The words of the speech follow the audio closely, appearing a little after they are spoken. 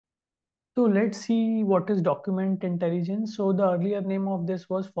So let's see what is document intelligence. So the earlier name of this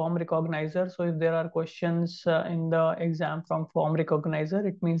was form recognizer. So if there are questions in the exam from form recognizer,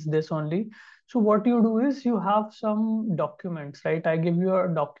 it means this only. So what you do is you have some documents, right? I give you a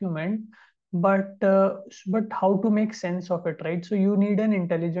document, but how to make sense of it, right? So you need an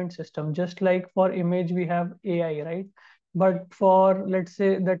intelligent system, just like for image we have AI, right? But for, let's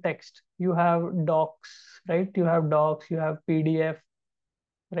say, the text, you have docs, right? You have docs, you have PDF,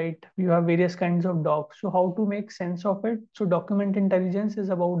 right? You have various kinds of docs. So how to make sense of it? So document intelligence is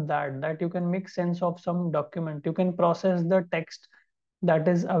about that you can make sense of some document. You can process the text that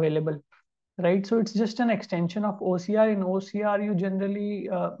is available, right? So it's just an extension of OCR. In OCR, you generally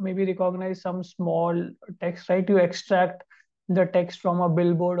maybe recognize some small text, right? You extract the text from a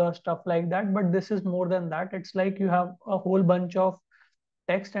billboard or stuff like that. But this is more than that. It's like you have a whole bunch of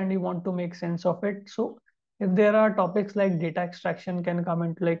text and you want to make sense of it. So if there are topics like data extraction can come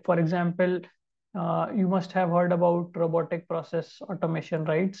into, like for example, you must have heard about robotic process automation,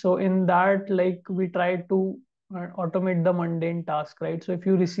 right? So in that, like we try to automate the mundane task, right? So if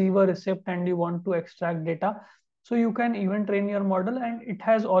you receive a receipt and you want to extract data, so you can even train your model and it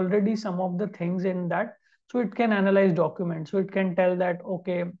has already some of the things in that. So it can analyze documents. So it can tell that,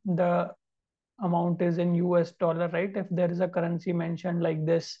 okay, the amount is in US dollar, right? If there is a currency mentioned like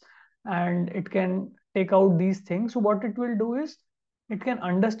this, and it can take out these things. So what it will do is it can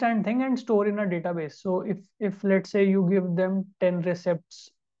understand thing and store in a database. So if let's say you give them 10 receipts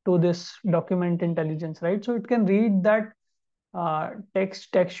to this document intelligence, right? So it can read that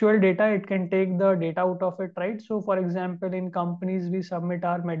textual data. It can take the data out of it, right? So for example, in companies we submit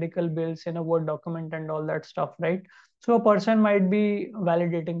our medical bills in a Word document and all that stuff, right? So a person might be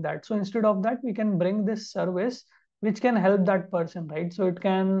validating that. So instead of that, we can bring this service which can help that person, right? So it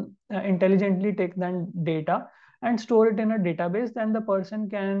can intelligently take that data and store it in a database. Then the person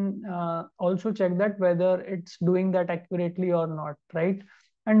can also check that whether it's doing that accurately or not, right?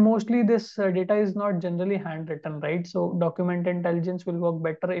 And mostly this data is not generally handwritten, right? So document intelligence will work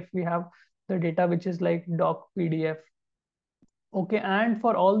better if we have the data which is like doc, PDF. Okay, and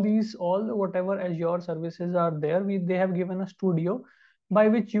for all these, all whatever Azure services are there, they have given a studio by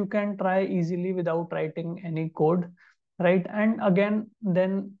which you can try easily without writing any code, right? And again,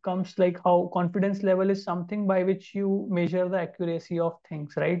 then comes like how confidence level is something by which you measure the accuracy of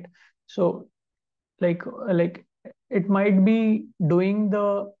things, right? So like it might be doing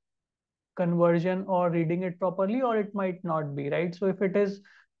the conversion or reading it properly, or it might not be, right? So if it is,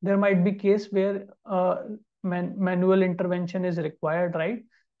 there might be case where manual intervention is required, right?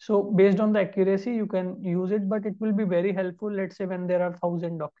 So based on the accuracy you can use it, but it will be very helpful, let's say when there are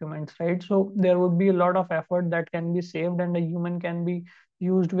 1,000 documents, right? So there would be a lot of effort that can be saved and a human can be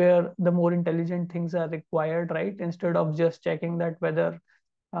used where the more intelligent things are required, right? Instead of just checking that whether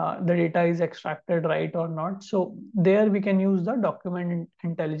the data is extracted right or not. So there we can use the document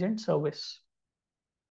intelligence service.